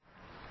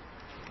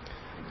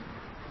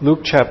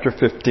Luke chapter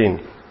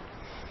 15.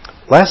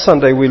 Last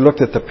Sunday we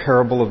looked at the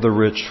parable of the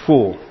rich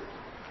fool,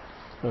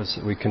 as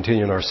we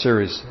continue in our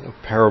series of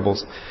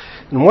parables.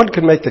 And one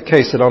could make the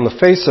case that on the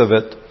face of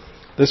it,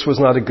 this was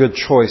not a good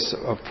choice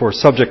for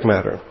subject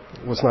matter.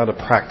 It was not a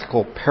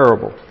practical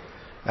parable.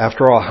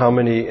 After all, how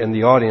many in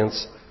the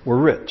audience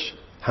were rich?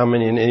 How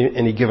many in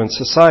any given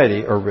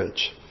society are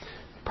rich?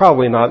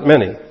 Probably not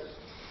many.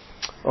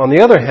 On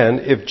the other hand,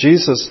 if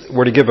Jesus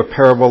were to give a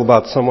parable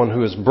about someone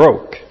who is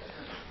broke,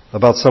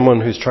 about someone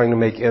who's trying to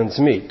make ends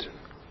meet,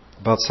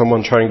 about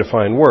someone trying to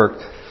find work,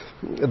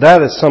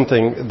 that is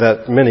something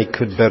that many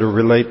could better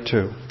relate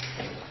to.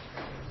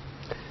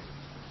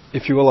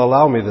 If you will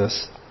allow me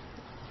this,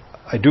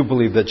 I do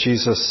believe that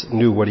Jesus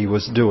knew what he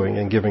was doing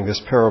in giving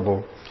this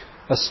parable.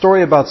 A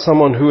story about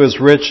someone who is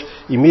rich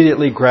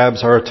immediately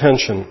grabs our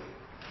attention.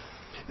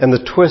 And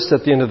the twist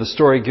at the end of the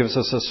story gives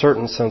us a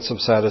certain sense of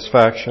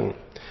satisfaction.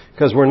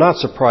 Because we're not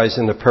surprised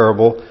in the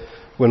parable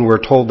when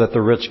we're told that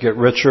the rich get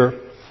richer,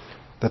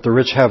 that the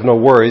rich have no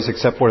worries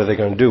except what are they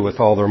going to do with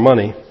all their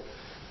money,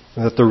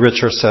 and that the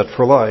rich are set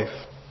for life.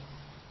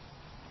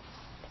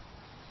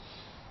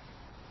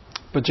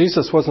 But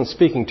Jesus wasn't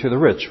speaking to the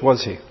rich,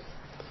 was he?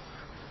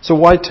 So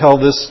why tell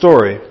this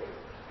story?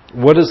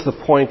 What is the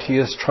point he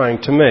is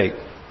trying to make?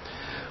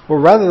 Well,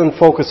 rather than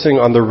focusing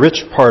on the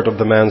rich part of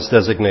the man's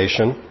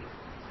designation,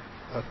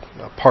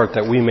 a part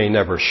that we may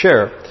never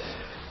share,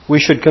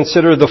 we should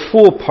consider the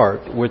fool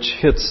part, which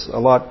hits a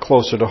lot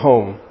closer to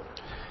home.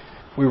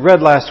 We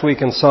read last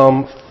week in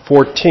Psalm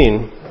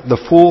 14,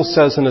 the fool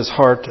says in his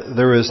heart,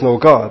 there is no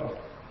God.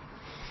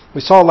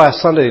 We saw last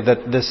Sunday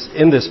that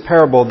in this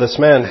parable, this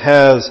man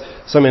has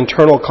some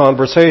internal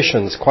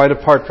conversations, quite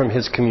apart from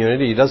his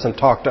community. He doesn't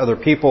talk to other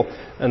people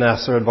and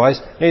ask their advice.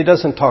 And he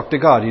doesn't talk to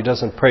God. He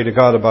doesn't pray to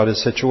God about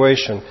his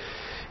situation.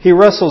 He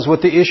wrestles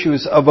with the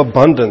issues of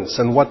abundance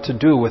and what to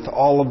do with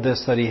all of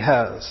this that he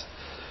has.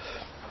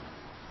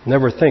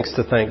 Never thinks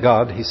to thank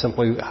God. He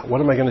simply, what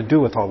am I going to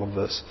do with all of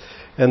this?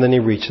 And then he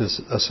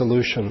reaches a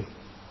solution.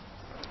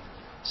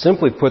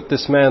 Simply put,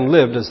 this man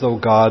lived as though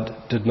God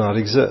did not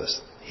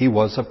exist. He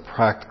was a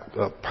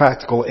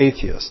practical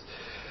atheist.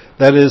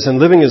 That is, in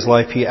living his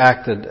life, he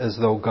acted as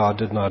though God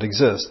did not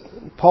exist.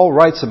 Paul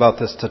writes about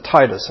this to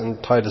Titus in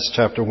Titus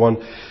chapter 1.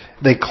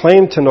 They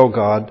claim to know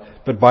God,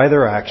 but by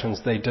their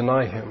actions they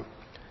deny him.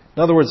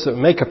 In other words, they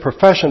make a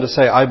profession to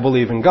say, I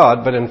believe in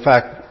God, but in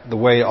fact, the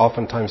way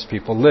oftentimes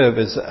people live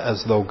is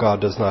as though God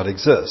does not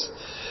exist.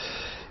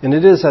 And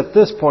it is at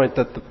this point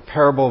that the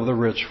parable of the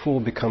rich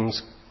fool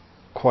becomes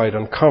quite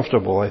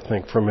uncomfortable, I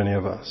think, for many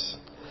of us.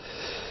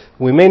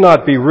 We may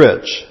not be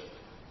rich.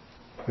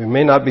 We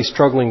may not be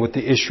struggling with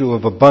the issue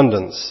of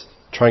abundance,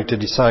 trying to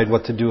decide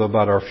what to do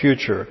about our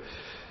future.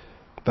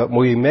 But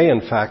we may,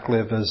 in fact,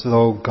 live as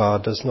though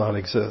God does not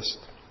exist.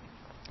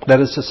 That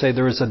is to say,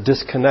 there is a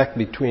disconnect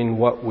between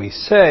what we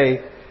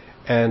say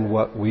and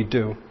what we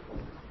do,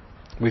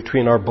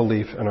 between our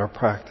belief and our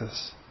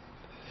practice.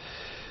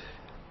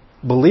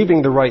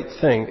 Believing the right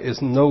thing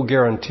is no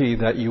guarantee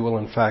that you will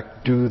in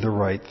fact do the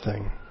right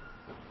thing.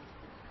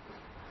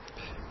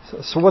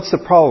 So what's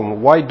the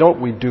problem? Why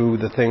don't we do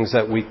the things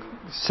that we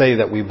say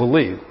that we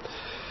believe?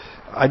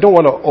 I don't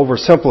want to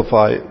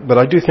oversimplify, but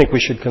I do think we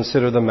should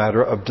consider the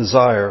matter of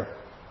desire.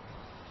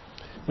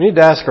 We need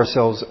to ask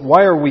ourselves,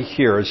 why are we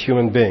here as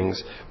human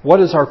beings? What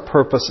is our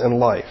purpose in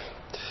life?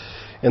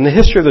 In the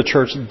history of the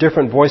church,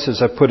 different voices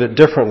have put it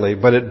differently,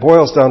 but it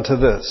boils down to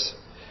this.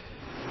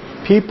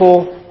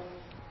 People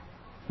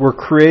were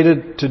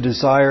created to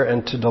desire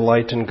and to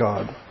delight in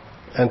God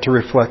and to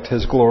reflect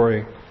His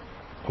glory.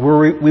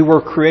 We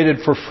were created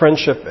for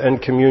friendship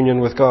and communion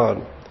with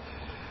God.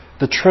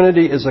 The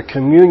Trinity is a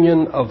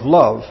communion of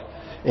love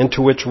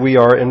into which we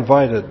are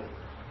invited.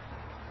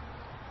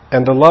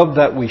 And the love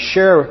that we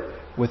share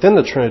within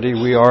the Trinity,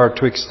 we are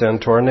to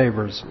extend to our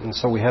neighbors. And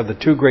so we have the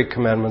two great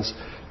commandments,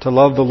 to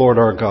love the Lord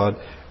our God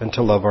and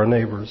to love our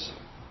neighbors.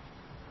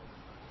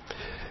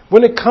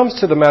 When it comes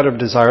to the matter of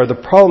desire, the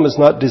problem is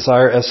not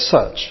desire as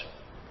such.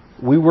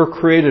 We were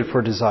created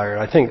for desire.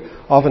 I think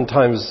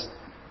oftentimes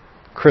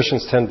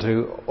Christians tend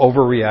to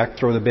overreact,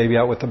 throw the baby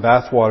out with the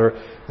bathwater,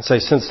 and say,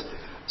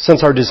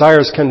 since our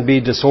desires can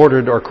be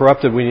disordered or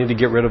corrupted, we need to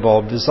get rid of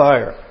all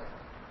desire.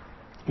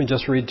 Let me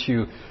just read to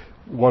you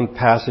one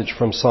passage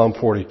from Psalm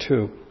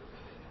 42.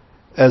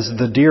 As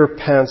the deer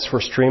pants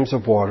for streams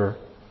of water,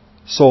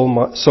 so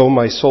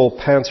my soul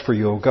pants for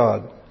you, O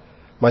God.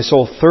 My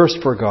soul thirsts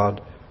for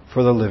God,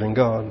 for the living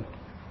God.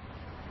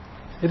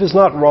 It is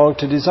not wrong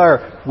to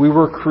desire. We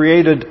were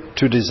created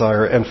to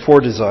desire and for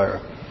desire.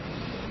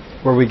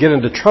 Where we get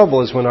into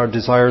trouble is when our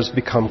desires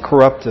become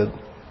corrupted.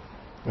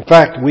 In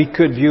fact, we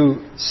could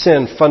view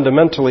sin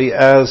fundamentally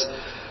as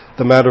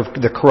the matter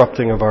of the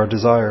corrupting of our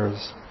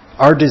desires.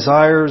 Our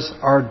desires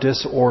are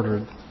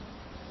disordered.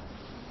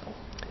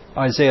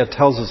 Isaiah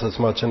tells us as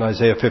much in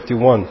Isaiah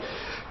 51.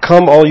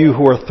 Come, all you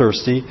who are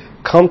thirsty,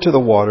 come to the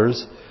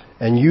waters,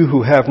 and you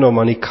who have no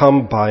money,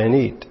 come buy and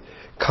eat.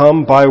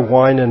 Come buy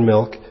wine and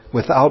milk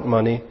without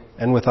money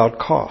and without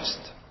cost.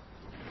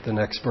 The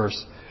next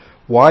verse.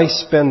 Why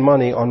spend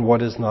money on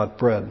what is not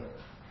bread,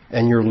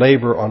 and your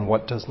labor on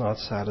what does not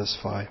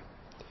satisfy.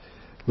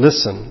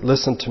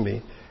 Listen to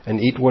me, and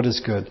eat what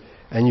is good,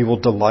 and you will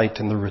delight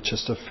in the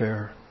richest of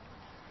fare.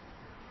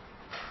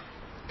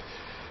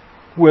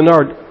 When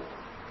our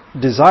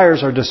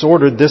desires are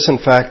disordered, this in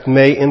fact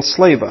may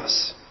enslave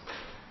us,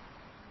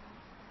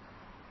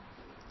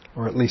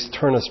 or at least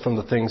turn us from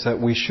the things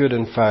that we should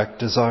in fact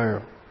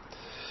desire.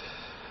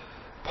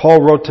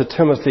 Paul wrote to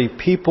Timothy,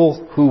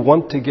 people who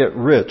want to get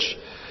rich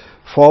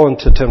fall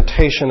into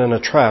temptation and a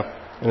trap,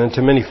 and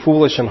into many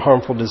foolish and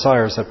harmful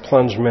desires that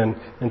plunge men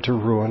into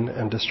ruin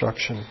and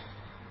destruction.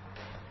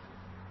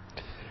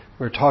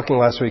 We were talking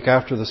last week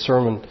after the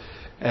sermon,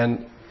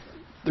 and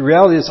the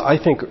reality is,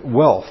 I think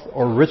wealth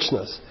or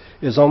richness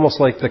is almost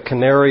like the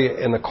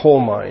canary in a coal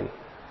mine.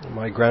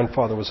 My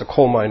grandfather was a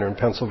coal miner in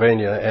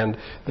Pennsylvania, and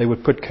they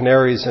would put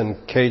canaries in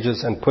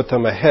cages and put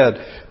them ahead,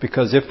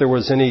 because if there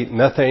was any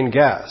methane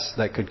gas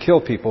that could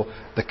kill people,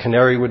 the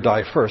canary would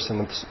die first,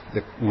 and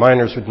the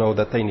miners would know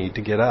that they need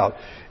to get out.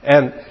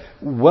 And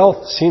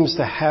wealth seems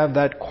to have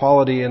that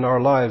quality in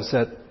our lives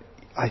that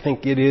I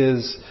think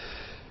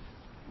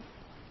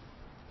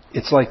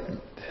it's like,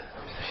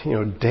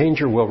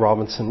 danger, Will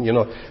Robinson,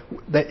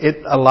 that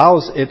it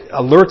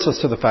alerts us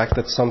to the fact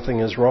that something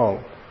is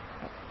wrong.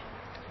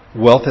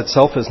 Wealth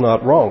itself is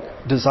not wrong.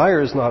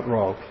 Desire is not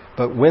wrong.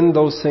 But when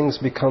those things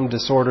become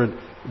disordered,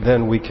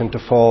 then we can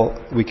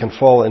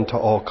fall into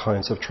all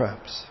kinds of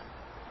traps.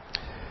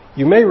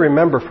 You may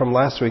remember from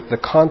last week the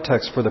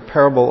context for the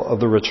parable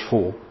of the rich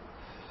fool.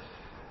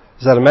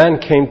 Is that a man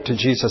came to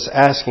Jesus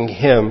asking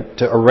him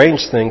to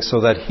arrange things so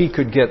that he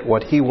could get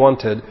what he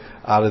wanted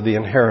out of the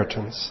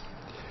inheritance.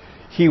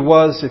 He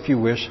was, if you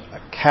wish, a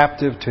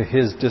captive to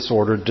his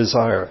disordered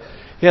desire.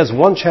 He has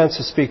one chance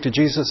to speak to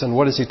Jesus, and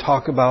what does he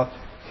talk about?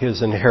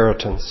 His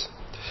inheritance.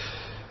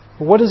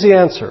 What does he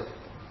answer?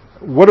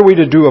 What are we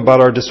to do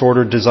about our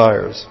disordered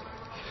desires?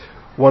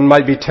 One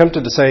might be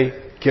tempted to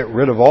say, get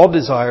rid of all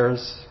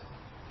desires.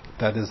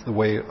 That is the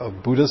way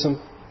of Buddhism.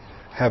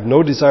 Have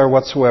no desire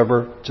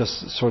whatsoever.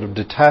 Just sort of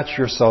detach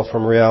yourself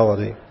from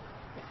reality.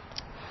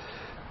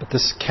 But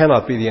this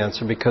cannot be the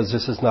answer, because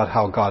this is not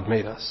how God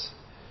made us.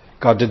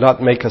 God did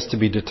not make us to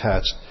be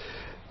detached.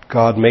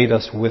 God made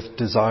us with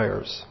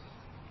desires.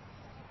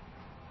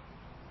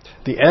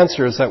 The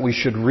answer is that we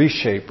should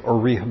reshape or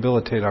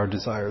rehabilitate our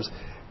desires.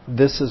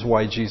 This is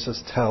why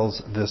Jesus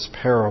tells this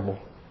parable.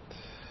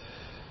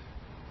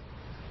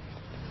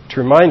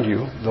 To remind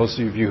you, those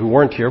of you who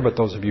weren't here, but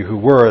those of you who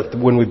were,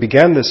 when we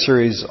began this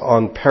series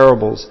on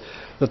parables,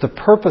 that the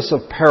purpose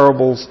of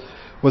parables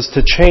was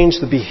to change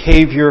the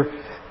behavior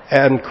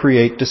and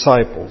create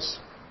disciples.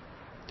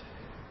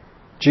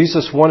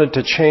 Jesus wanted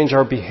to change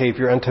our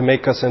behavior and to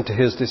make us into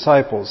His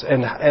disciples.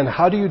 And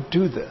how do you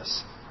do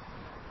this?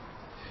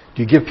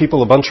 Do you give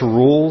people a bunch of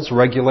rules,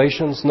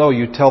 regulations? No,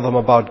 you tell them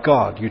about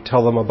God. You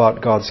tell them about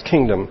God's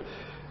kingdom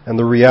and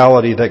the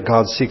reality that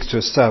God seeks to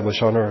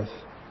establish on earth.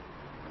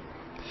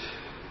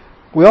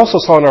 We also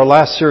saw in our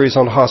last series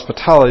on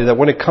hospitality that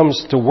when it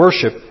comes to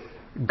worship,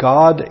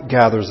 God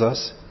gathers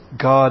us,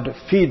 God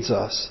feeds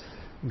us,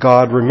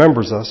 God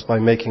remembers us by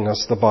making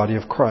us the body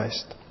of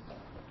Christ.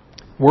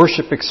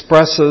 Worship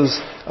expresses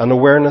an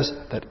awareness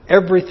that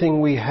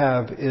everything we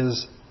have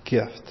is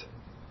gift.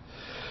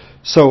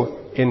 So,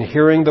 in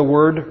hearing the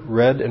word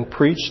read and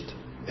preached,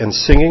 in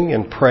singing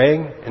and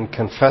praying and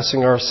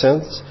confessing our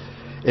sins,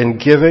 in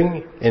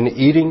giving, in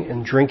eating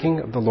and drinking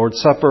of the Lord's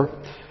Supper,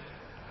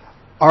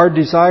 our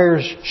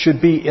desires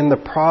should be in the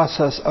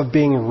process of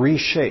being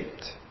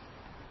reshaped.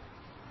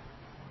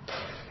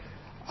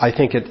 I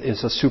think it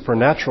is a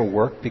supernatural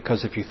work,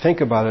 because if you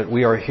think about it,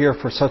 we are here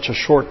for such a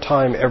short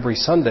time every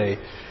Sunday,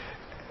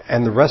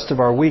 and the rest of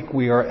our week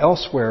we are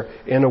elsewhere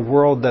in a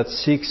world that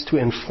seeks to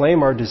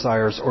inflame our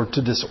desires or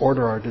to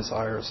disorder our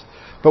desires.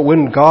 But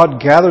when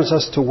God gathers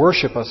us to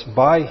worship us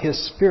by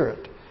His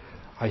Spirit,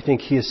 I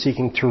think He is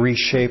seeking to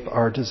reshape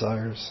our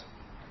desires.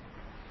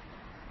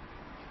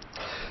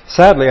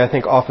 Sadly, I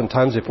think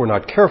oftentimes, if we're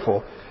not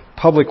careful,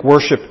 public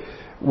worship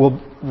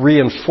will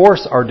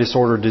reinforce our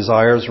disordered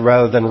desires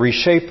rather than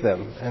reshape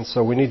them. And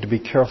so we need to be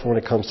careful when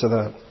it comes to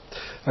that.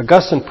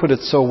 Augustine put it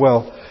so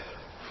well,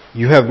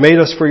 "You have made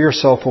us for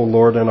yourself, O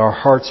Lord, and our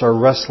hearts are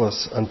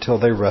restless until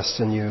they rest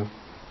in you."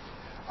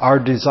 Our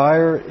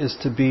desire is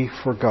to be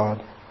for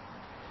God.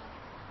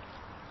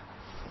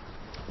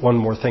 One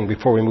more thing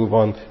before we move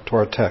on to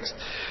our text.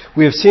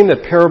 We have seen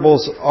that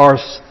parables are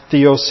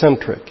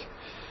theocentric.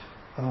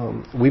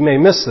 We may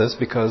miss this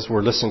because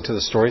we're listening to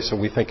the story, so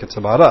we think it's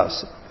about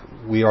us.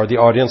 We are the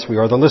audience, we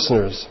are the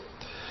listeners.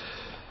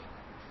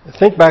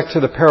 Think back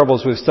to the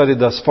parables we've studied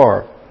thus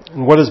far,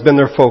 and what has been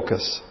their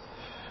focus.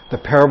 The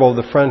parable of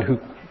the friend who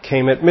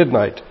came at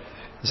midnight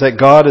is that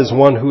God is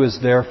one who is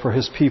there for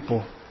His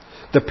people.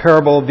 The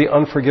parable of the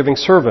unforgiving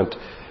servant,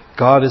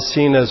 God is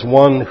seen as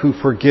one who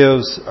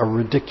forgives a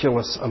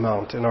ridiculous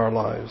amount in our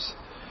lives.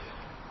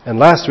 And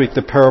last week,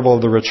 the parable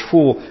of the rich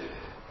fool,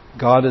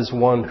 God is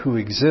one who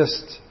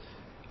exists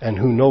and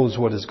who knows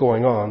what is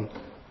going on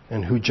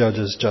and who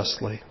judges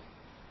justly.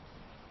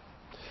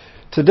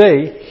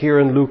 Today, here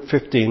in Luke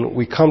 15,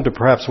 we come to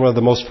perhaps one of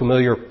the most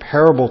familiar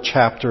parable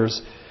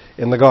chapters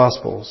in the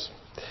Gospels.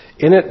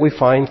 In it, we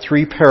find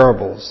 3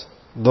 parables,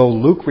 though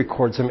Luke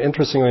records them,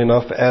 interestingly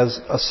enough, as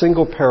a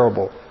single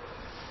parable,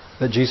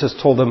 that Jesus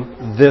told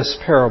them this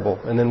parable,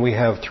 and then we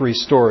have 3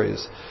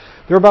 stories.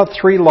 They're about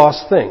 3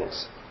 lost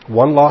things: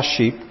 1 lost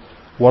sheep,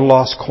 1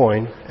 lost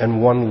coin,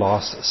 and 1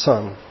 lost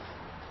son.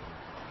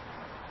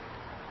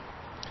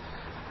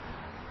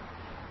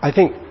 I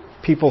think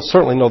people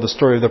certainly know the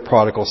story of the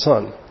prodigal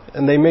son,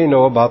 and they may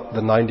know about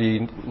the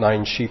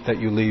 99 sheep that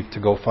you leave to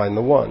go find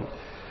the one.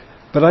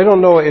 But I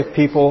don't know if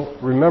people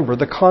remember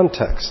the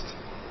context.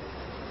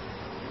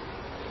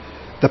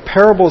 The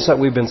parables that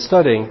we've been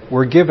studying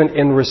were given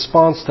in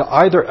response to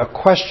either a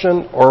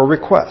question or a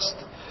request.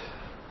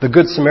 The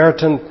Good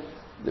Samaritan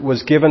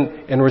was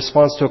given in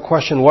response to a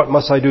question, what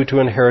must I do to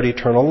inherit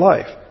eternal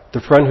life?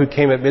 The friend who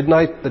came at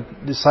midnight, the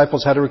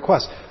disciples had a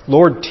request,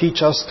 Lord,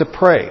 teach us to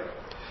pray.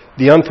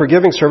 The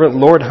unforgiving servant,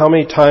 Lord, how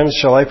many times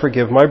shall I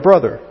forgive my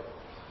brother?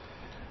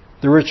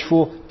 The rich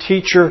fool,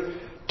 teacher,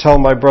 tell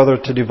my brother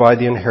to divide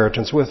the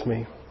inheritance with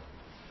me.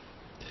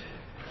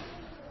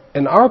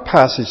 In our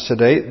passage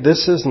today,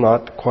 this is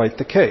not quite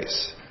the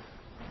case.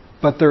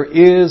 But there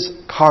is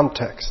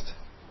context.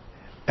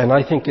 And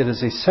I think it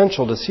is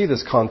essential to see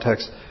this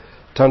context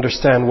to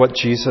understand what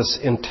Jesus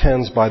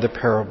intends by the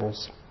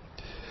parables.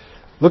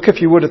 Look,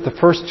 if you would, at the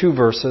first 2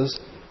 verses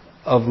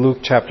of Luke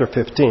chapter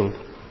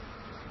 15.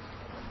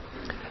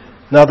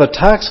 Now the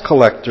tax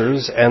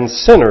collectors and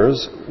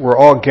sinners were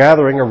all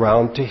gathering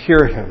around to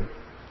hear him.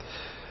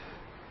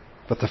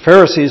 But the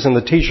Pharisees and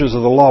the teachers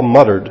of the law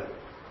muttered,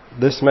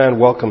 this man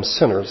welcomes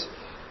sinners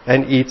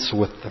and eats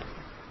with them.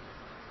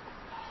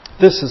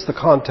 This is the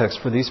context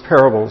for these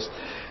parables.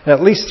 And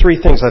at least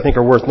 3 things I think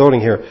are worth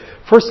noting here.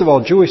 First of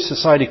all, Jewish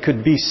society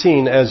could be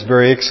seen as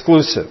very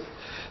exclusive.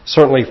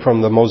 Certainly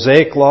from the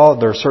Mosaic law,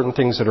 there are certain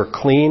things that are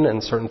clean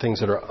and certain things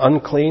that are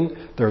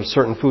unclean. There are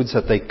certain foods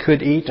that they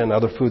could eat and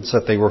other foods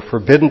that they were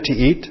forbidden to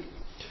eat.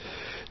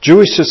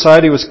 Jewish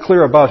society was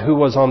clear about who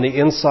was on the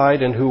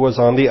inside and who was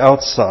on the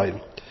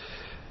outside.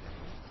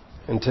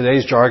 In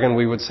today's jargon,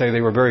 we would say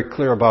they were very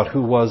clear about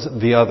who was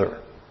the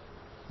other,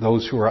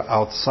 those who are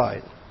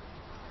outside.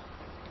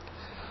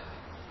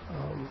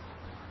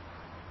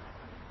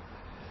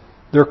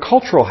 Their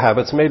cultural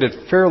habits made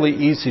it fairly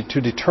easy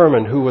to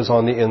determine who was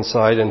on the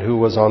inside and who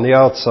was on the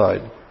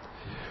outside,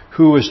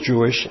 who was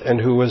Jewish and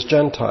who was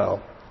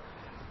Gentile.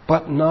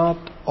 But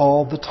not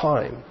all the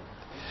time.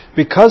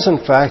 Because,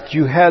 in fact,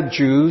 you had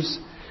Jews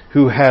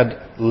who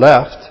had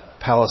left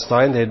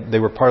Palestine, they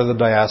were part of the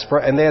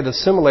diaspora, and they had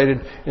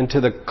assimilated into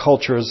the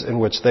cultures in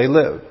which they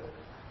lived.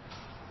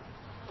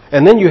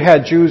 And then you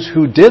had Jews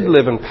who did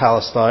live in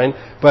Palestine,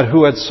 but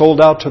who had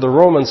sold out to the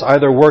Romans,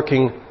 either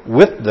working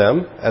with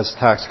them as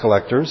tax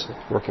collectors,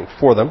 working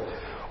for them,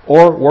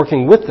 or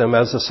working with them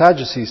as the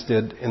Sadducees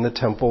did in the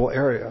temple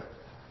area.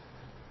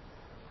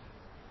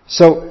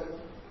 So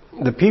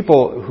the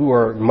people who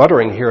are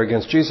muttering here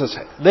against Jesus,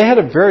 they had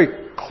a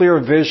very clear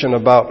vision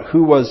about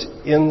who was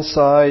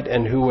inside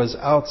and who was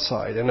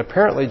outside. And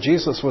apparently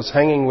Jesus was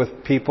hanging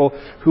with people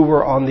who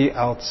were on the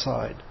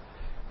outside.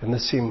 And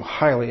this seemed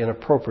highly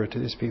inappropriate to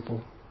these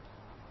people.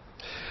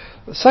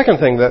 The second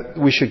thing that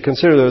we should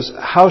consider is,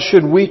 how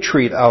should we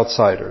treat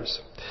outsiders?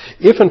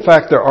 If in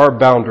fact there are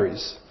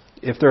boundaries,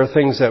 if there are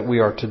things that we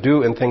are to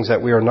do and things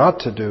that we are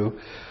not to do,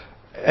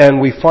 and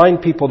we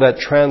find people that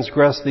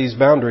transgress these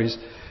boundaries,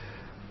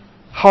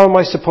 how am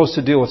I supposed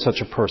to deal with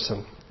such a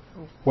person?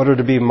 What are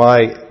to be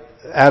my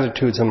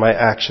attitudes and my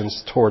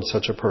actions towards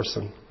such a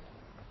person?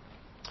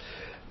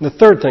 And the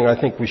third thing I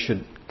think we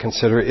should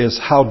consider is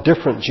how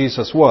different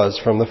Jesus was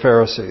from the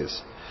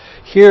Pharisees.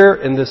 Here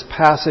in this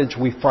passage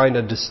we find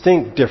a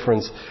distinct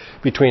difference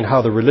between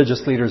how the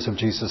religious leaders of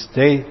Jesus'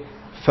 day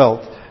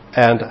felt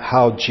and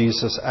how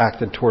Jesus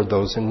acted toward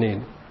those in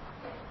need.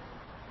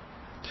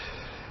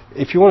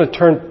 If you want to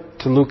turn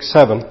to Luke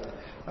 7,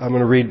 I'm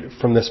going to read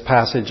from this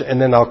passage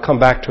and then I'll come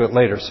back to it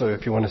later, so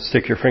if you want to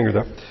stick your finger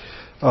there.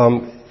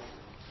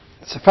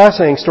 It's a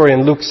fascinating story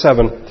in Luke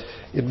 7.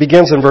 It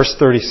begins in verse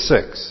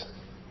 36.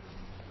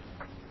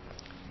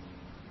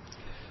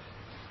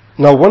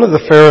 Now one of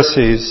the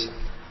Pharisees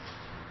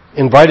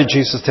invited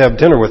Jesus to have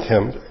dinner with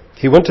him.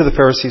 He went to the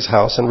Pharisee's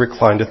house and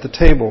reclined at the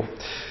table.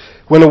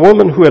 When a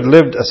woman who had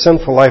lived a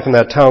sinful life in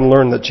that town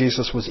learned that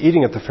Jesus was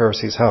eating at the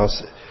Pharisee's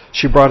house,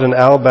 she brought an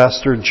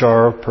alabaster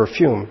jar of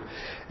perfume.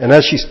 And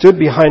as she stood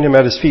behind him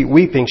at his feet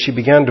weeping, she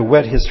began to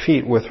wet his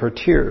feet with her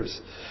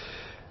tears.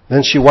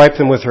 Then she wiped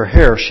them with her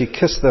hair. She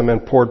kissed them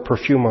and poured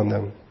perfume on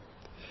them.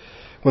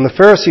 When the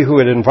Pharisee who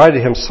had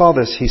invited him saw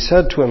this, he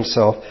said to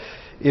himself,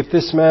 if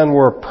this man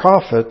were a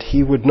prophet,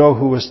 he would know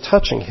who was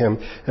touching him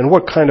and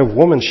what kind of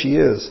woman she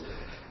is,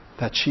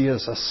 that she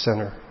is a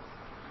sinner.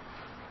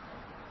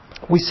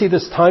 We see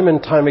this time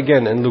and time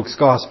again in Luke's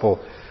gospel,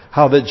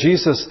 how that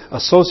Jesus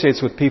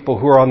associates with people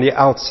who are on the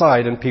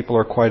outside, and people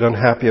are quite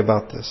unhappy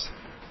about this.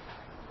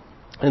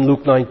 In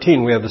Luke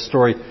 19, we have the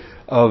story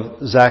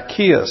of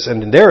Zacchaeus,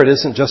 and there it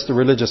isn't just the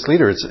religious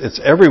leader, it's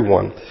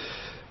everyone.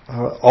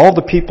 All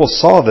the people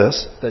saw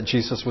this, that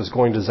Jesus was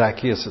going to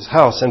Zacchaeus'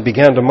 house, and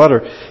began to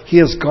mutter, "He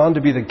has gone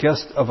to be the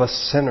guest of a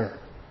sinner."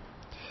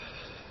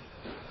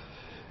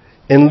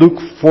 In Luke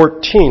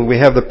 14, we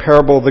have the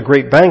parable of the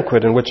great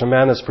banquet, in which a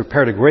man has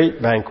prepared a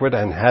great banquet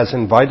and has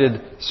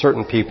invited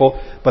certain people,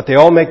 but they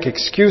all make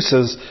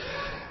excuses,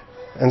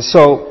 and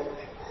so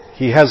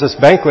he has this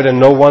banquet and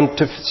no one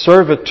to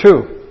serve it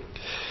to.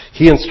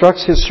 He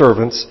instructs his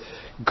servants,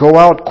 "Go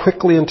out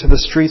quickly into the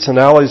streets and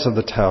alleys of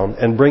the town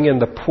and bring in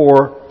the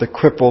poor, the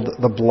crippled,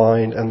 the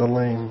blind, and the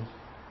lame."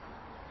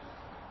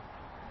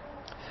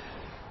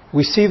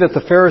 We see that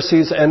the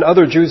Pharisees and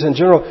other Jews in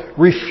general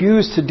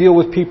refuse to deal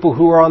with people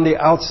who are on the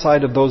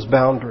outside of those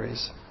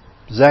boundaries.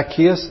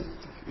 Zacchaeus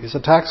is a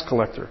tax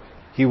collector.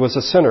 He was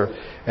a sinner.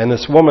 And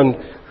this woman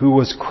who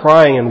was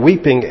crying and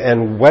weeping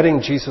and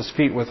wetting Jesus'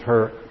 feet with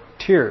her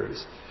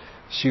tears,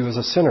 she was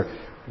a sinner.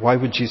 Why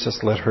would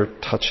Jesus let her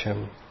touch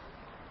him?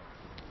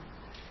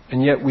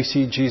 And yet we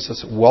see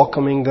Jesus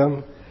welcoming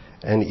them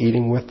and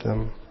eating with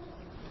them.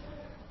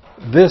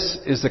 This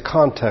is the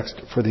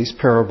context for these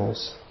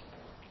parables.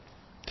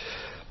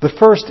 The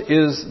first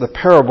is the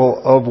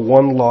parable of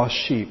one lost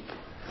sheep.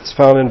 It's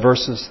found in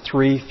verses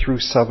 3 through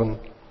 7,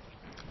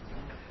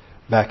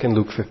 back in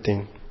Luke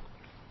 15.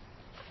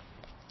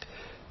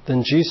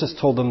 Then Jesus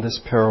told them this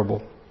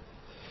parable.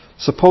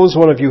 "Suppose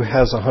one of you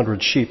has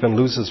 100 sheep and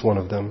loses one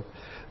of them.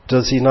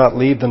 Does he not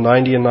leave the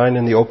 99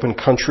 in the open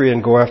country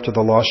and go after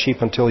the lost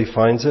sheep until he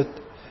finds it?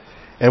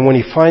 And when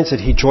he finds it,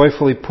 he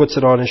joyfully puts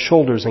it on his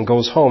shoulders and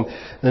goes home.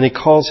 Then he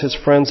calls his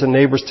friends and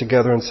neighbors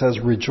together and says,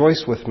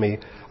 'Rejoice with me,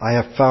 I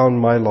have found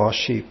my lost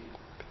sheep.'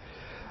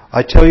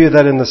 I tell you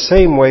that in the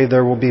same way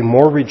there will be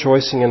more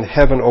rejoicing in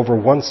heaven over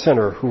one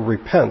sinner who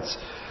repents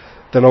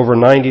than over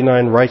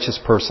 99 righteous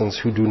persons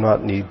who do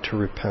not need to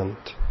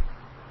repent."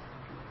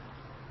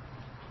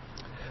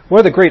 One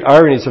of the great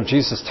ironies of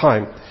Jesus'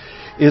 time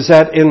is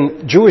that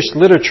in Jewish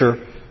literature,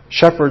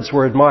 shepherds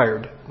were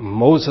admired.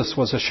 Moses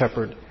was a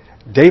shepherd.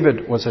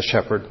 David was a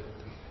shepherd.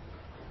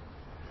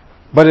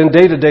 But in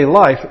day-to-day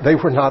life, they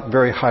were not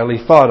very highly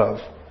thought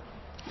of.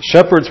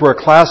 Shepherds were a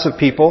class of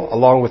people,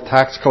 along with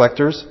tax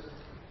collectors,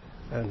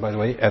 and by the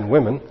way, and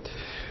women,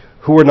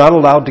 who were not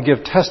allowed to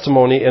give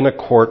testimony in a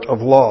court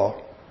of law.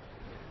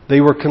 They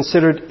were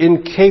considered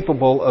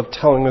incapable of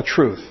telling the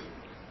truth.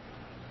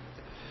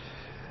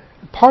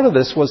 Part of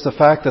this was the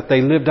fact that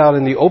they lived out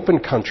in the open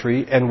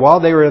country, and while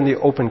they were in the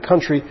open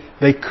country,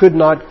 they could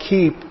not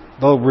keep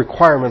the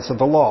requirements of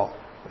the law.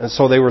 And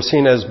so they were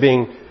seen as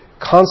being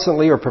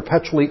constantly or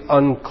perpetually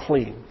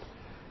unclean.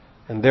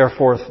 And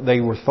therefore they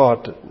were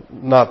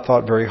not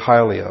thought very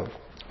highly of.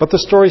 But the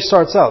story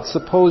starts out,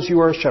 suppose you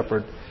are a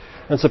shepherd,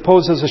 and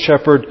suppose as a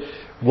shepherd,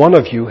 one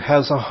of you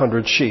has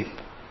 100 sheep.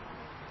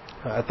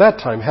 At that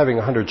time, having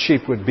 100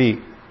 sheep would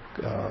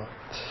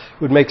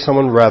make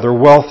someone rather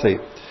wealthy.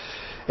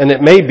 And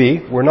it may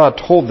be, we're not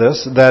told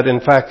this, that in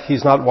fact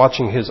he's not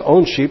watching his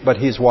own sheep, but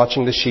he's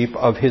watching the sheep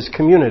of his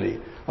community,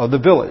 of the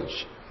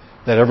village.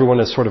 That everyone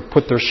has sort of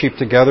put their sheep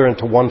together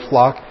into one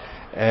flock,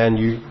 and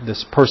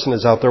this person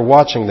is out there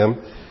watching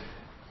them.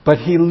 But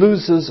he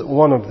loses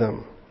one of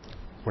them.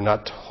 We're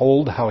not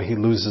told how he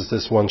loses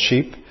this one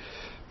sheep.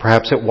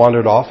 Perhaps it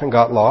wandered off and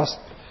got lost.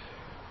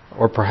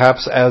 Or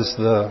perhaps as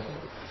the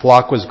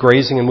flock was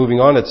grazing and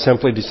moving on, it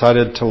simply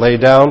decided to lay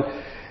down,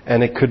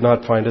 and it could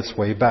not find its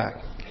way back.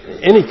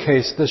 In any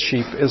case, the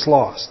sheep is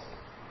lost.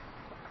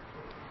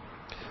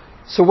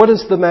 So what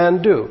does the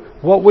man do?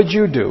 What would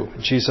you do?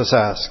 Jesus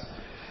asked.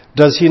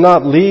 Does he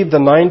not leave the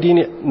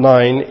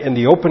 99 in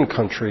the open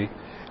country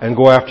and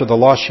go after the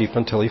lost sheep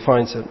until he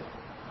finds it?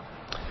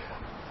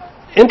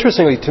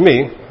 Interestingly to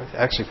me,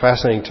 actually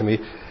fascinating to me,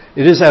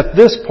 it is at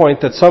this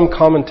point that some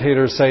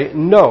commentators say,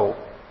 no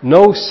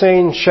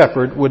sane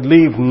shepherd would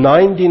leave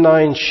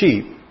 99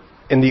 sheep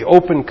in the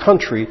open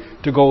country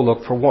to go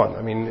look for one.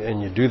 I mean,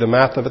 and you do the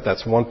math of it,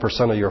 that's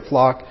 1% of your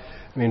flock.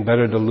 I mean,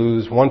 better to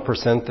lose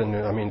 1%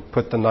 than,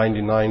 put the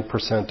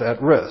 99%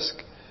 at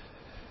risk.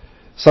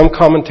 Some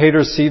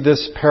commentators see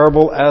this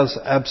parable as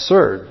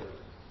absurd,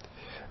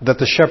 that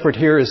the shepherd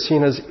here is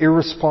seen as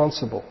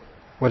irresponsible.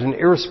 What an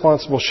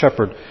irresponsible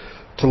shepherd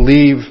to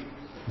leave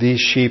these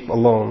sheep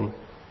alone.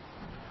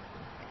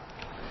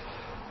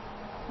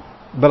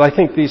 But I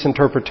think these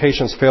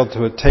interpretations fail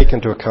to take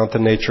into account the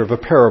nature of a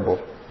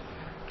parable.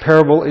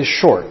 Parable is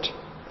short,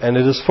 and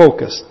it is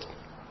focused.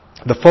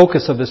 The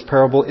focus of this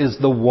parable is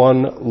the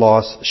one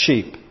lost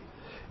sheep.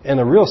 In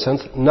a real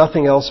sense,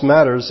 nothing else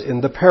matters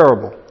in the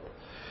parable.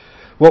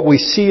 What we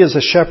see is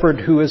a shepherd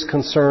who is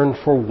concerned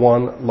for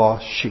one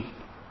lost sheep.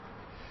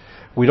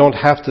 We don't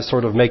have to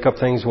sort of make up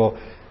things.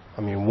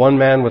 One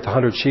man with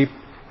 100 sheep,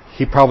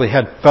 he probably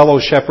had fellow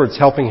shepherds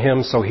helping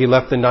him, so he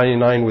left the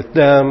 99 with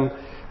them.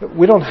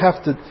 We don't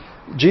have to.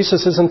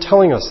 Jesus isn't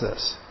telling us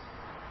this.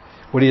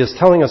 What he is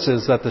telling us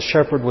is that the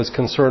shepherd was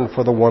concerned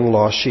for the one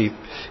lost sheep.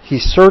 He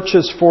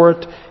searches for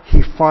it,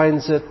 he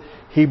finds it,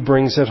 he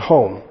brings it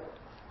home.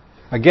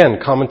 Again,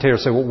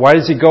 commentators say, well, why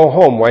does he go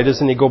home? Why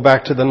doesn't he go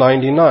back to the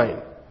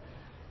 99?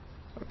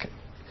 Okay.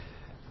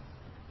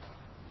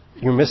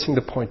 You're missing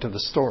the point of the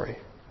story.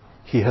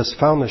 He has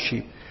found the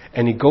sheep.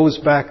 And he goes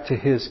back to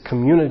his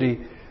community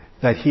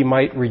that he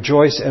might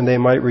rejoice and they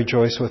might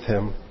rejoice with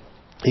him.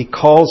 He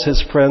calls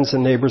his friends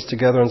and neighbors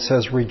together and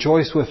says,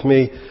 "Rejoice with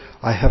me,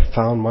 I have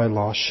found my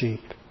lost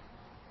sheep."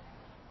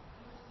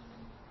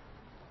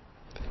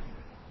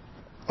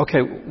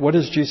 Okay, what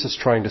is Jesus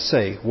trying to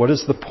say? What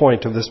is the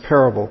point of this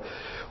parable?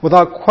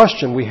 Without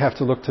question, we have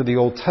to look to the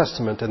Old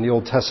Testament and the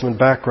Old Testament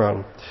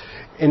background.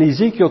 In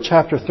Ezekiel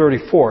chapter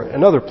 34,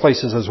 and other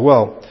places as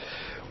well,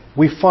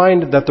 we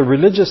find that the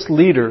religious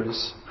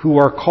leaders who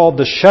are called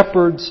the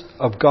shepherds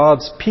of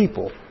God's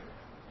people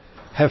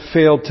have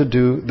failed to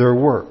do their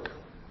work.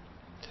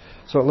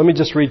 So let me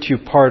just read to you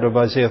part of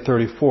Isaiah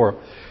 34.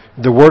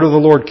 "The word of the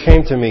Lord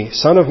came to me,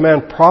 Son of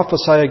man,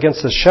 prophesy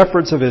against the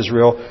shepherds of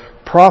Israel.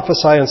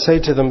 Prophesy and say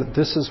to them,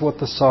 this is what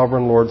the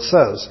sovereign Lord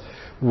says.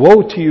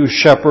 Woe to you,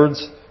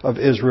 shepherds of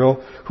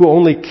Israel, who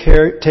only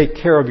take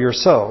care of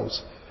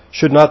yourselves.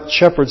 Should not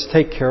shepherds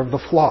take care of the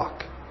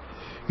flock?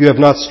 You have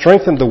not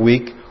strengthened the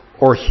weak,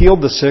 or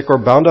healed the sick, or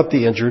bound up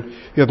the injured.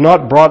 You have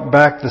not brought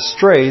back the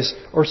strays,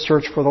 or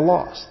searched for the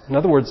lost." In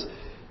other words,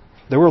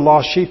 there were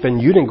lost sheep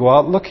and you didn't go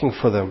out looking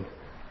for them.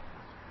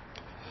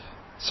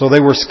 "So they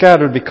were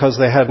scattered because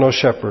they had no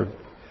shepherd.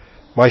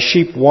 My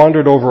sheep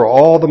wandered over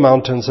all the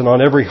mountains and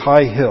on every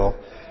high hill.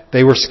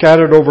 They were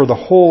scattered over the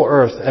whole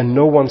earth, and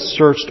no one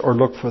searched or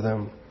looked for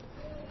them.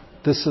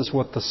 This is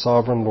what the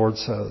sovereign Lord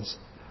says.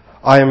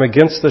 I am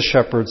against the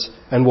shepherds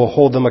and will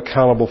hold them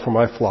accountable for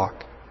my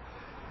flock.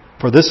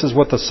 For this is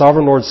what the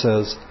sovereign Lord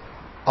says,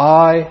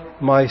 I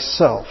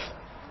myself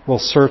will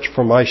search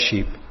for my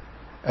sheep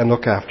and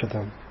look after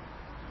them."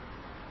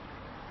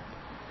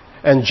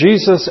 And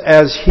Jesus,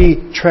 as he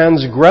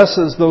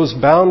transgresses those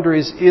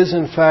boundaries, is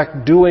in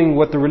fact doing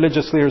what the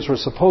religious leaders were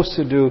supposed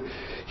to do.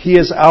 He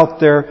is out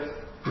there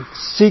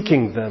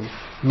seeking them,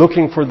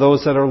 looking for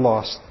those that are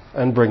lost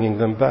and bringing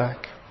them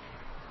back.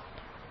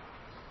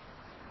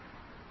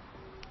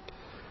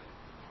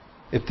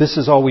 If this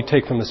is all we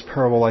take from this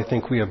parable, I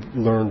think we have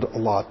learned a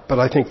lot. But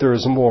I think there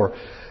is more.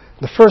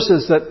 The first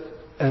is that,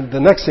 and the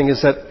next thing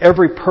is that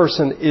every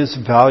person is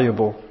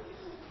valuable.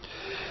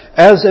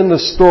 As in the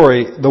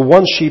story, the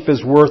one sheep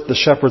is worth the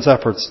shepherd's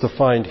efforts to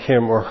find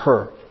him or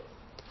her.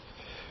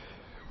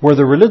 Where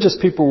the religious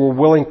people were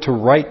willing to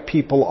write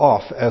people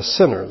off as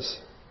sinners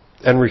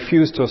and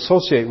refuse to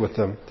associate with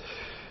them,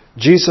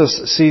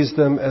 Jesus sees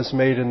them as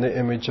made in the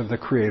image of the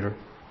Creator.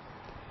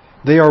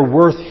 They are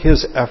worth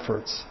his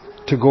efforts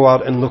to go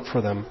out and look for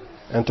them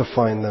and to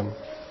find them.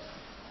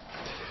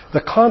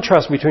 The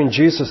contrast between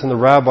Jesus and the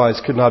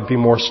rabbis could not be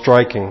more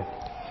striking.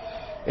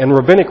 In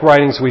rabbinic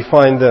writings we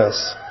find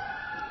this: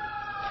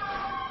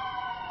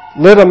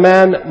 "Let a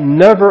man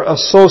never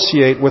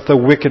associate with a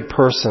wicked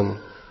person,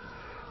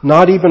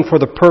 not even for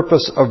the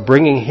purpose of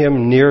bringing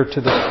him near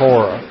to the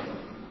Torah."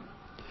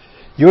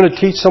 You want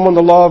to teach someone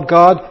the law of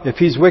God? If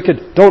he's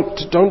wicked,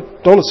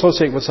 don't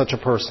associate with such a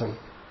person.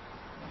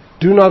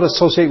 Do not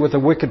associate with a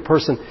wicked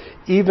person,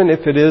 even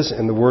if it is,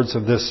 in the words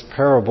of this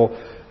parable,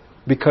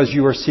 because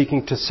you are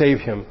seeking to save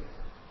him,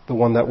 the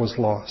one that was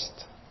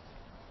lost.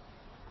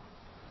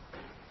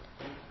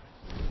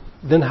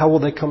 Then how will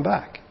they come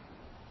back?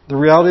 The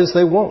reality is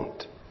they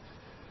won't.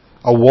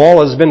 A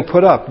wall has been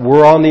put up.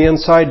 We're on the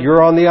inside,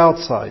 you're on the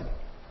outside.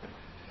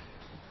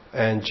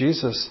 And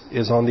Jesus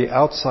is on the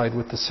outside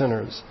with the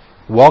sinners,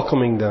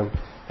 welcoming them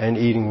and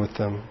eating with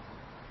them.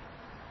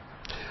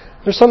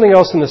 There's something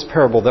else in this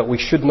parable that we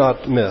should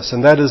not miss,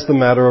 and that is the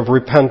matter of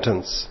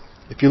repentance.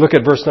 If you look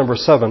at verse number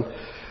 7,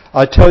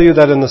 "I tell you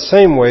that in the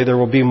same way there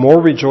will be more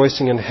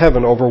rejoicing in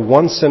heaven over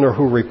one sinner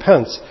who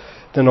repents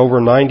than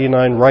over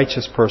 99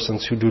 righteous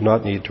persons who do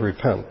not need to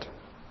repent."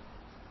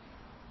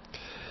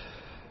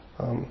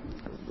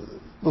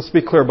 Let's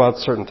be clear about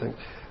certain things.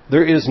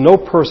 There is no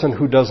person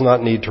who does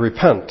not need to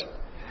repent.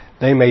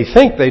 They may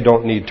think they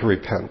don't need to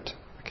repent,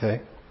 okay?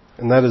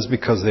 And that is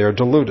because they are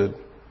deluded.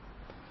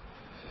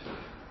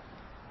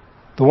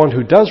 The one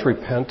who does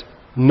repent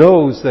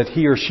knows that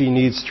he or she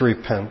needs to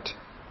repent,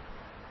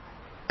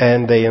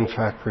 and they in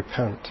fact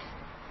repent.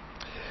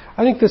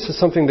 I think this is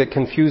something that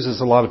confuses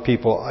a lot of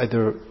people. I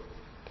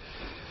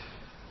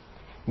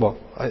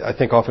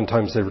think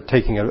oftentimes they're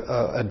taking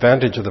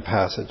advantage of the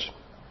passage.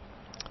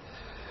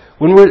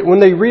 When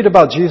they read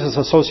about Jesus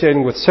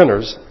associating with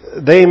sinners,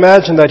 they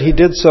imagine that he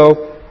did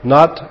so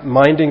not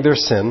minding their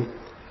sin,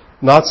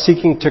 not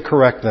seeking to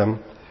correct them,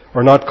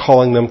 or not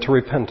calling them to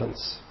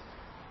repentance.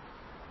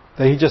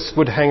 That he just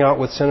would hang out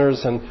with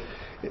sinners and,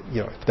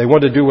 if they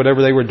wanted to do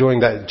whatever they were doing,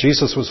 that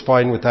Jesus was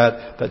fine with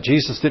that, that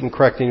Jesus didn't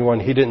correct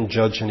anyone, he didn't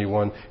judge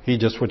anyone, he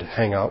just would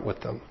hang out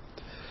with them.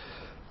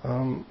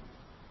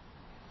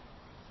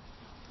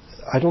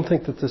 I don't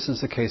think that this is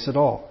the case at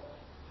all.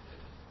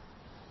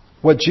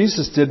 What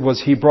Jesus did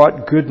was he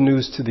brought good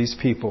news to these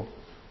people.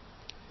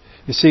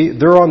 You see,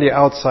 they're on the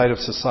outside of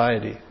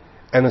society.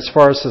 And as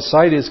far as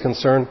society is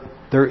concerned,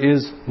 there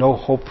is no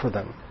hope for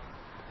them.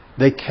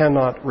 They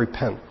cannot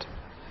repent.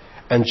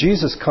 And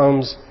Jesus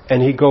comes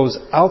and he goes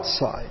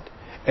outside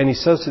and he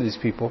says to these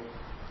people,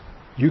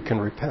 you can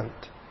repent.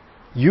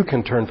 You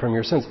can turn from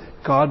your sins.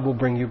 God will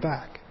bring you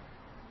back.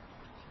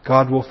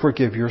 God will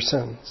forgive your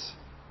sins.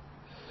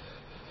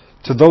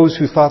 To those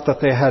who thought that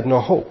they had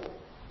no hope,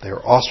 they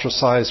are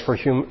ostracized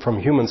from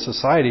human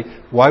society.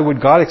 Why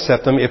would God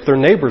accept them if their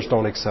neighbors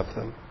don't accept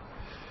them?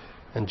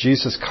 And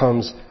Jesus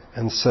comes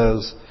and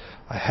says,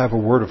 I have a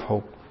word of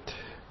hope.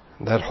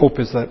 And that hope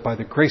is that by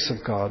the grace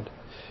of God,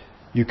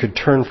 you could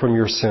turn from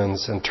your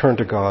sins and turn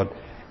to God,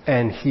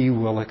 and He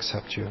will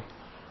accept you.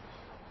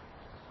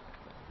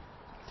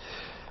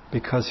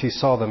 Because He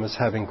saw them as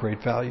having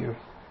great value.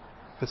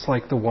 It's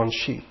like the one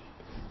sheep.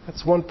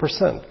 That's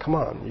 1%. Come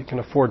on, you can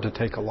afford to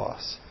take a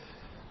loss.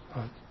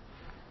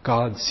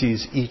 God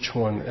sees each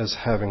one as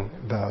having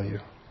value.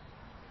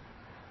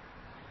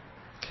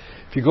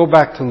 If you go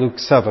back to Luke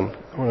 7,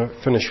 I want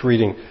to finish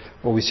reading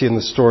what we see in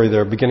the story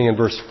there, beginning in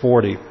verse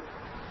 40.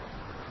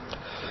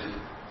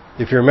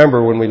 If you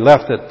remember when we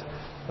left it,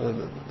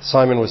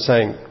 Simon was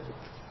saying,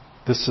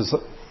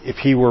 if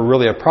he were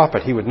really a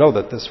prophet, he would know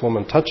that this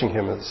woman touching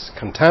him is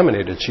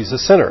contaminated. She's a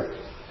sinner.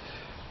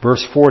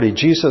 Verse 40,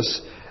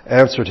 Jesus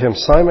answered him,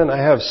 Simon, I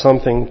have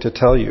something to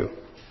tell you.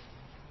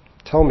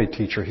 Tell me,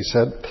 teacher, he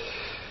said.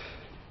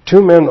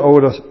 2 men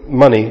owed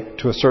money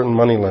to a certain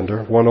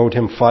moneylender. One owed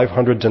him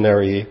 500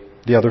 denarii,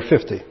 the other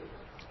 50.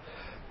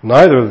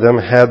 Neither of them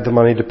had the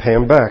money to pay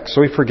him back,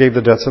 so he forgave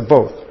the debts of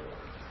both.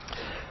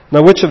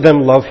 Now which of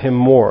them loved him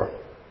more?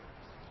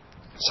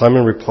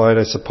 Simon replied,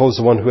 I suppose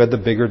the one who had the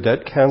bigger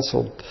debt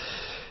canceled.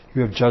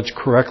 You have judged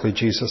correctly,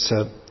 Jesus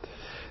said.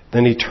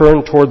 Then he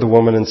turned toward the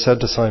woman and said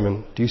to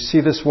Simon, do you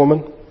see this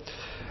woman?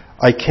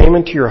 I came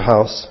into your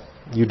house.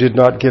 You did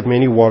not give me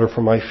any water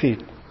for my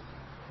feet,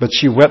 but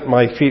she wet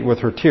my feet with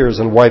her tears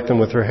and wiped them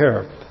with her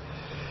hair.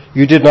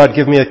 You did not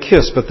give me a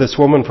kiss, but this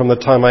woman from the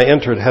time I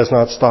entered has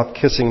not stopped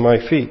kissing my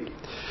feet.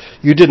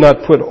 You did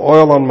not put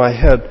oil on my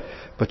head,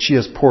 but she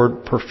has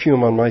poured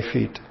perfume on my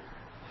feet.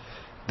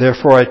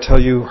 Therefore I tell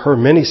you, her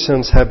many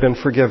sins have been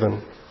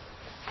forgiven,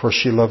 for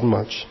she loved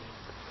much.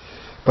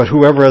 But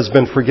whoever has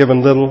been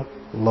forgiven little,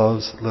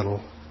 loves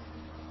little.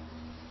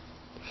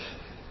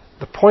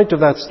 The point of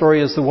that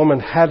story is the woman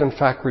had in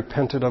fact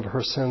repented of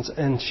her sins,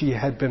 and she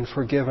had been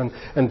forgiven.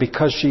 And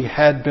because she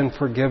had been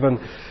forgiven,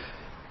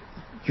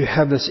 you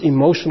have this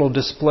emotional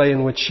display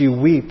in which she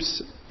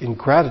weeps in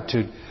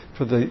gratitude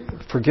for the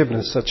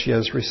forgiveness that she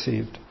has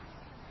received.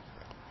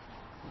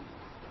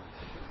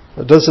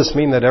 Now, does this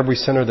mean that every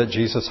sinner that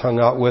Jesus hung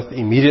out with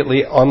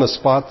immediately on the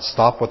spot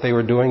stopped what they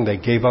were doing? They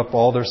gave up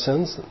all their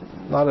sins?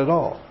 Not at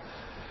all.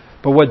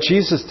 But what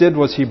Jesus did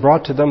was He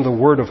brought to them the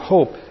word of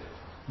hope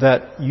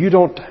that you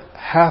don't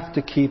have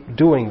to keep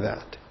doing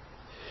that.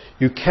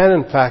 You can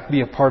in fact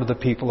be a part of the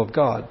people of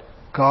God.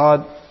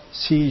 God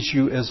sees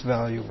you as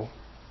valuable.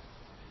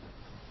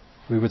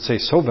 We would say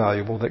so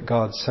valuable that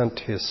God sent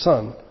His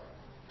Son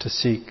to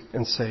seek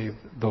and save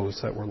those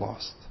that were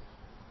lost.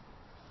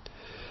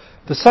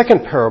 The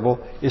second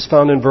parable is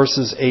found in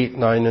verses 8,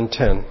 9, and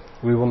 10.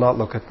 We will not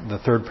look at the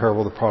third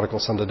parable, the prodigal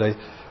son, today.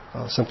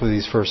 Simply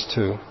these first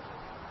two.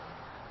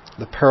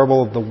 The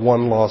parable of the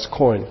one lost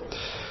coin.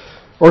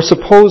 Or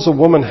suppose a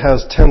woman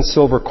has 10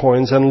 silver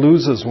coins and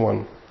loses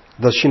one.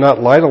 Does she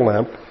not light a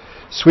lamp,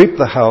 sweep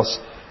the house,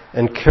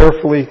 and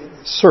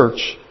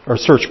search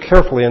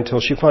carefully until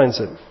she finds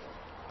it?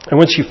 And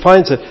when she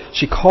finds it,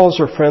 she calls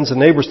her friends and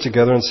neighbors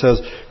together and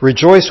says,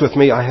 Rejoice with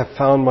me, I have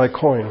found my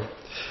coin.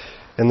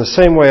 In the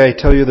same way, I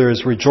tell you, there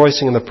is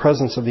rejoicing in the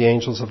presence of the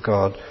angels of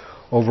God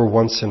over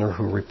one sinner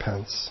who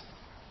repents.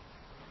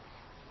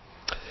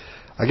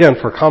 Again,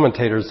 for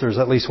commentators, there's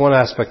at least one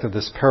aspect of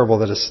this parable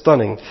that is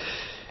stunning.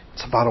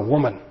 It's about a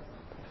woman.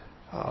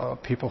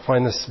 People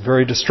find this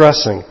very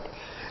distressing.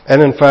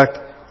 And in fact,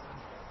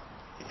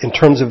 in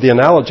terms of the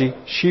analogy,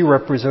 she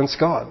represents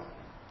God.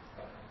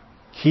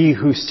 He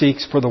who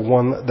seeks for the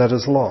one that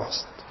is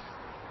lost.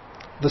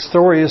 The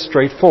story is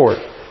straightforward.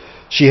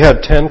 She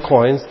had 10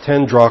 coins,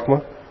 10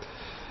 drachma.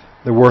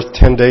 They're worth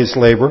 10 days'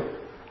 labor.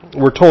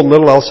 We're told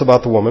little else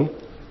about the woman,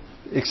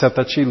 except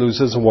that she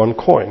loses 1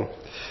 coin.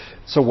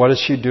 So what does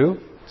she do?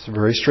 It's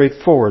very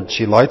straightforward.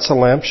 She lights a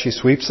lamp, she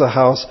sweeps the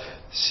house,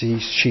 she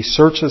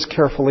searches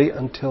carefully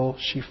until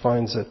she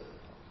finds it.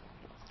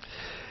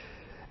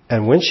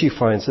 And when she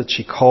finds it,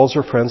 she calls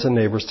her friends and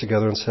neighbors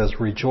together and says,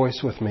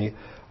 Rejoice with me,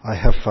 I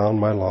have found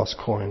my lost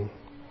coin.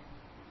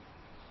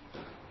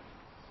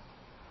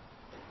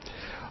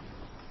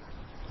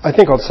 I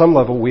think on some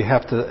level we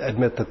have to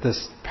admit that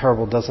this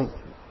parable doesn't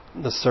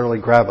necessarily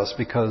grab us,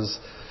 because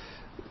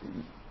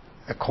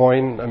a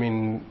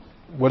coin,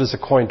 what is a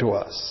coin to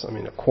us?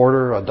 A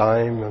quarter, a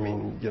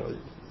dime,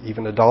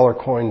 even a dollar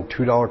coin,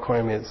 $2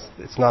 coin,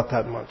 it's not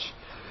that much.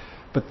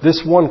 But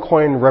this 1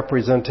 coin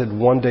represented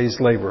 1 day's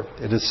labor.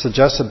 It is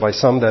suggested by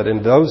some that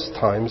in those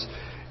times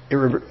it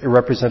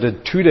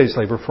represented 2 days'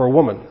 labor for a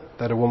woman,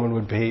 that a woman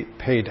would be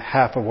paid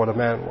half of what a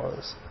man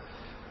was.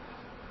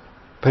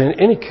 But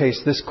in any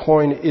case, this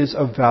coin is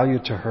of value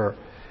to her.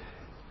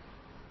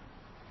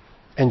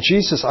 And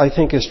Jesus, I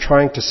think, is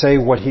trying to say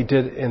what He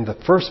did in the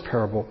first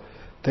parable,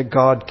 that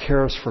God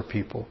cares for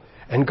people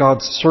and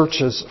God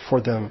searches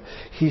for them.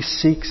 He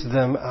seeks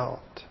them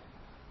out.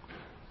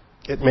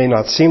 It may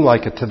not seem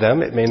like it to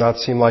them. It may not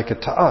seem like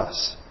it to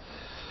us.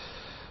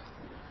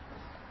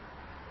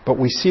 But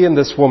we see in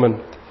this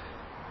woman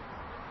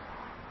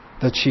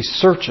that she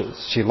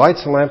searches. She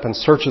lights a lamp and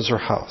searches her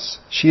house.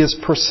 She is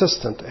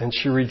persistent, and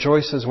she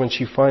rejoices when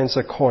she finds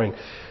a coin.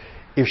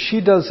 If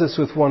she does this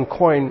with one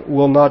coin,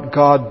 will not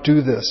God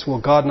do this? Will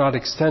God not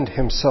extend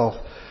himself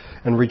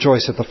and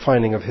rejoice at the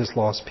finding of his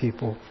lost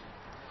people?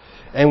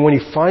 And when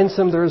he finds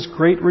them, there is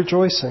great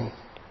rejoicing,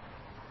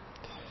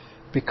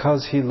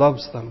 because he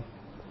loves them,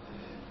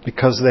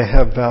 because they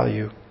have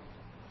value,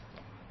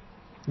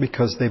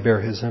 because they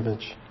bear his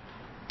image.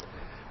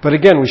 But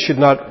again, we should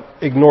not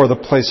ignore the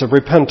place of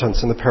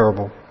repentance in the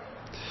parable.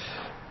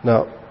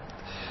 Now,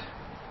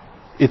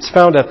 it's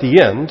found at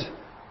the end.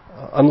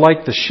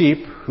 Unlike the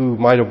sheep who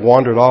might have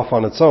wandered off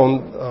on its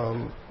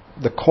own,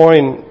 the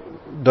coin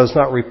does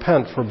not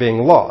repent for being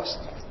lost.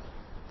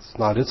 It's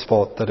not its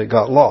fault that it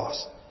got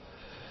lost.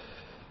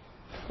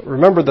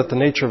 Remember that the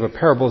nature of a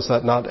parable is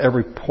that not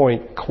every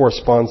point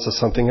corresponds to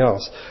something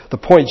else. The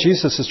point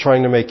Jesus is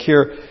trying to make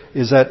here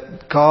is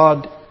that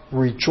God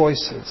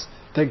rejoices,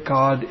 that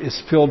God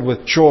is filled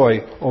with joy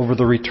over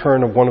the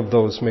return of one of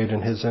those made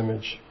in his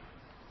image.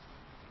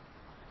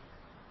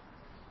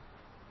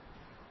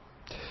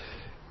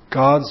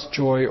 God's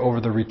joy over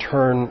the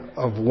return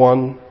of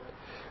one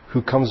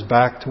who comes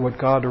back to what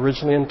God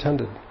originally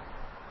intended.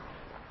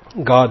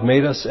 God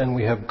made us and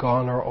we have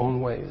gone our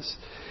own ways.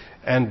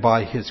 And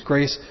by his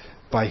grace,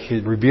 by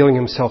his revealing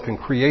himself in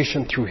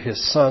creation through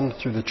his Son,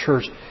 through the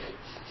church,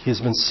 he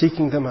has been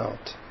seeking them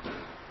out,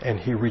 and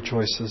he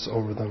rejoices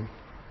over them.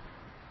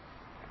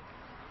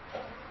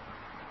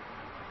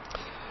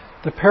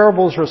 The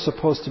parables are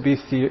supposed to be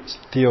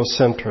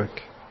theocentric.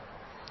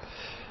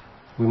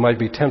 We might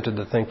be tempted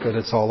to think that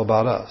it's all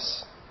about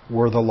us.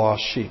 We're the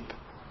lost sheep.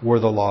 We're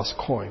the lost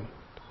coin.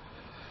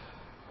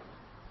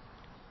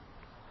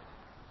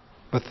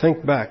 But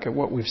think back at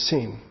what we've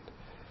seen.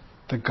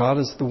 That God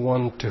is the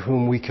one to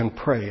whom we can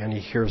pray and he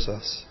hears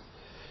us.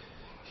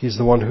 He's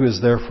the one who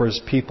is there for his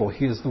people.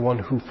 He is the one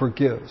who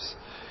forgives.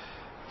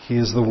 He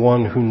is the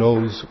one who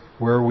knows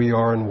where we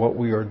are and what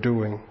we are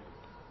doing.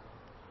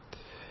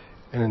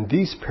 And in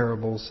these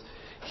parables,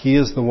 he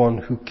is the one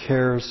who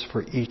cares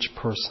for each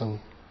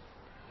person.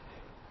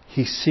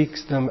 He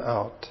seeks them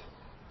out,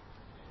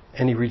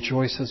 and he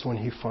rejoices when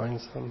he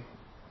finds them.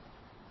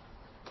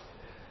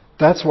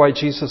 That's why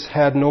Jesus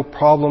had no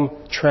problem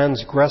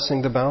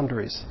transgressing the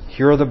boundaries.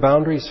 Here are the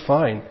boundaries,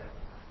 fine.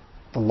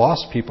 The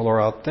lost people are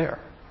out there.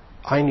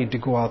 I need to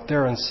go out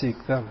there and seek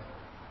them.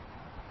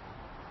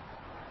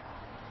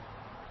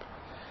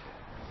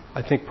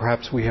 I think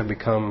perhaps we have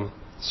become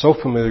so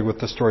familiar with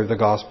the story of the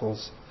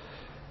Gospels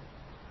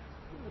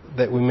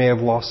that we may have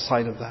lost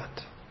sight of that.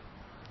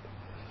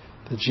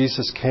 That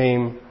Jesus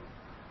came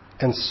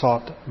and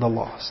sought the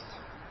lost.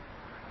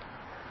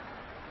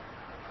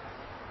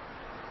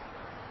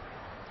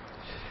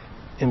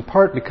 In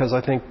part because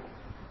I think,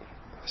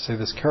 I say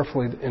this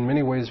carefully, in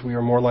many ways we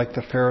are more like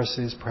the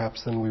Pharisees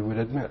perhaps than we would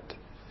admit.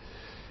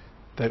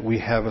 That we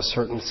have a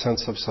certain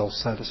sense of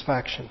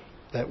self-satisfaction.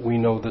 That we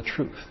know the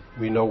truth.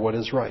 We know what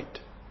is right.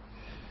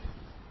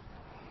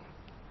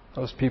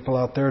 Those people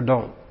out there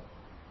don't.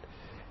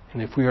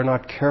 And if we are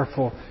not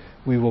careful,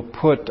 we will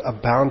put a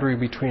boundary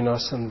between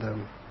us and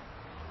them.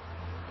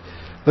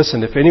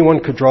 Listen, if anyone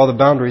could draw the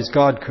boundaries,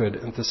 God could.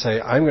 And to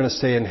say, I'm going to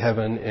stay in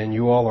heaven and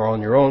you all are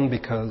on your own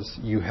because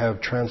you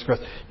have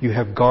transgressed, you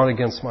have gone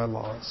against my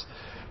laws.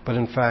 But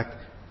in fact,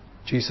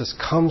 Jesus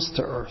comes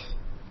to earth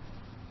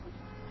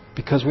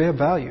because we have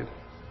value.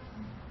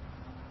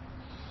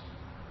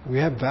 We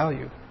have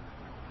value.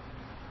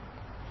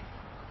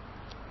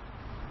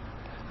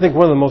 I think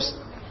one of the most,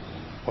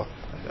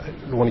 I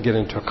don't want to get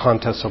into a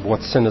contest of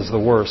what sin is the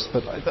worst,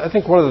 but I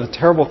think one of the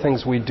terrible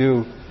things we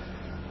do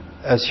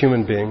as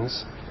human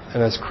beings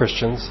and as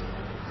Christians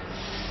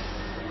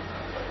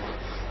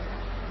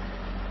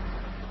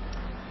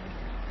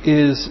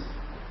is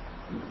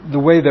the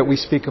way that we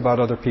speak about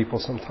other people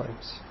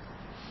sometimes.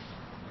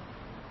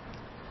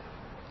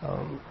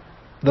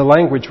 The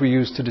language we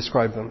use to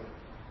describe them,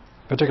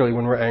 particularly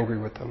when we're angry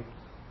with them.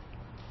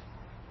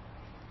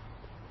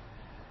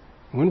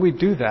 When we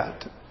do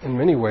that, in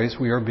many ways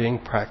we are being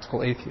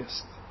practical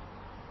atheists.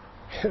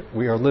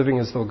 We are living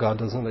as though God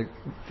does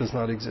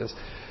not exist.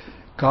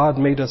 God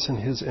made us in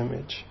his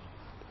image.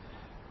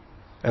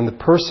 And the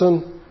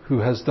person who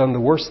has done the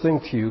worst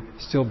thing to you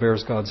still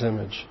bears God's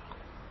image.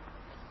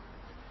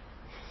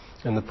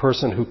 And the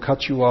person who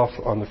cut you off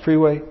on the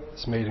freeway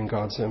is made in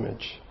God's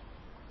image.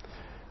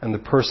 And the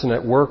person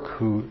at work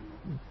who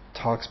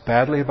talks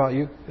badly about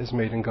you is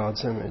made in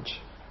God's image.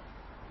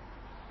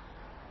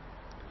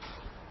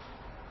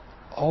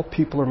 All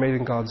people are made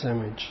in God's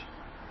image.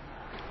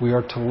 We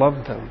are to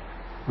love them.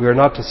 We are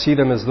not to see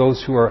them as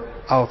those who are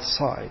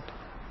outside.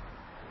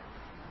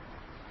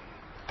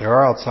 They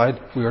are outside.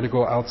 We are to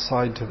go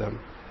outside to them.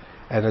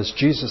 And as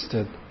Jesus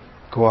did,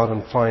 go out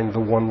and find the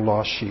one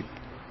lost sheep,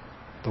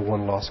 the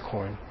one lost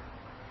coin.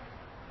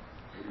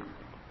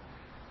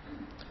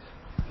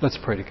 Let's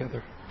pray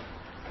together.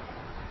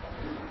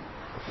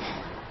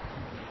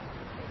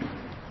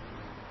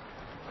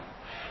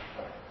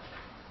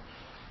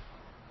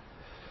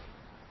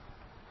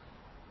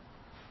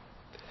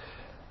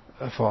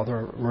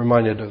 Father, I'm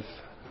reminded of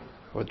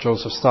what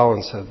Joseph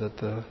Stalin said, that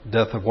the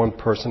death of one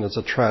person is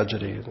a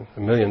tragedy, and a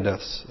million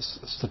deaths is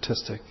a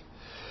statistic.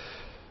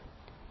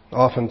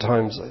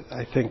 Oftentimes,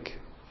 I think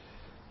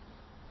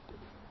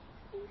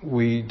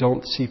we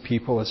don't see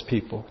people as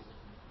people.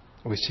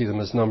 We see them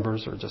as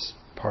numbers or just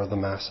part of the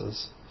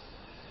masses.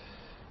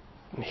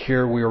 And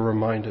here we are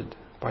reminded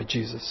by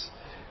Jesus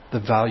the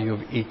value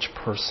of each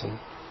person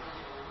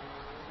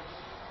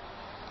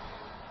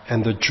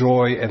and the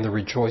joy and the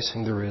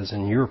rejoicing there is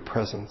in your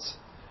presence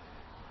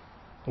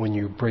when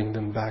you bring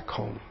them back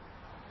home,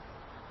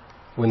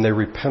 when they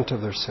repent of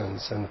their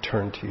sins and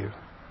turn to you.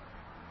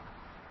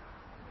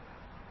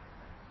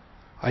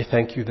 I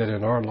thank you that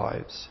in our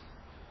lives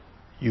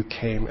you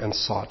came and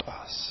sought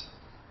us,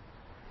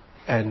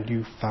 and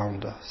you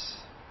found us.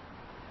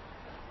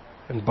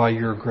 And by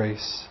your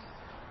grace,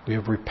 we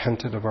have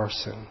repented of our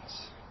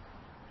sins.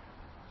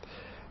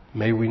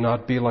 May we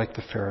not be like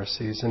the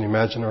Pharisees and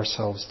imagine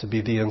ourselves to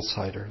be the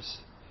insiders,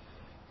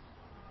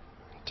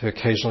 to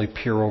occasionally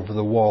peer over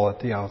the wall at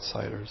the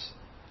outsiders,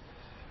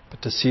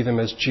 but to see them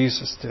as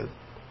Jesus did,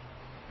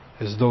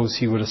 as those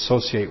he would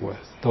associate with,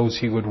 those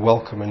he would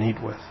welcome and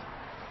eat with,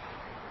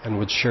 and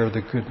would share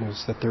the good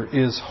news that there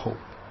is hope,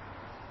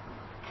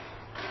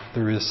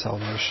 there is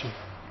salvation.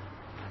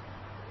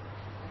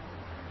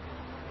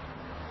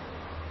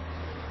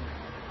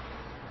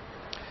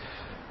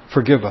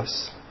 Forgive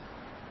us.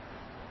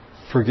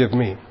 Forgive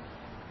me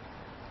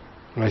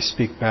when I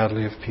speak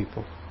badly of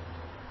people.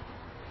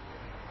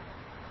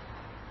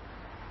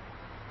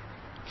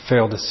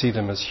 Fail to see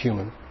them as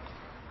human.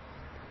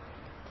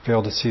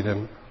 Fail to see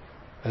them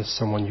as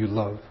someone you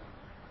love,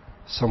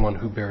 someone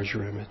who bears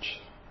your image.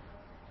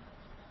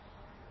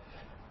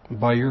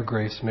 By your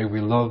grace, may we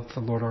love the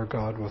Lord our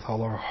God with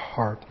all our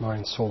heart,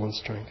 mind, soul, and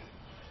strength.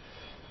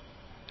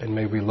 And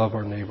may we love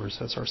our neighbors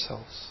as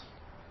ourselves.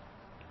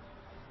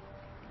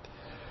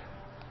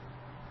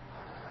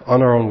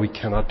 On our own, we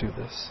cannot do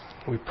this.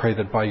 We pray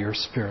that by your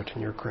Spirit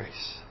and your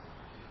grace,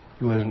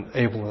 you would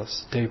enable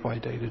us day by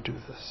day to do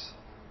this.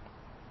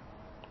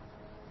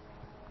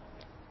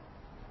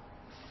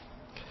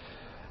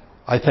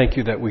 I thank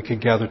you that we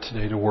could gather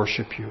today to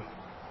worship you.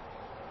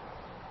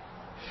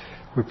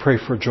 We pray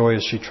for Joy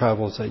as she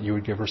travels, that you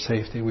would give her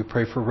safety. We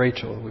pray for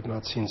Rachel, who we've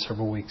not seen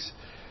several weeks,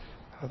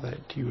 that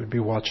you would be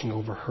watching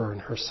over her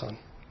and her son.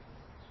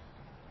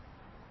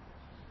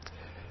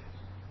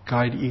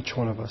 Guide each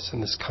one of us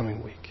in this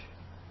coming week.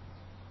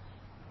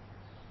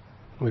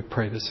 We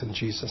pray this in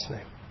Jesus'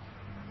 name.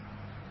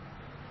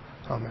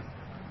 Amen.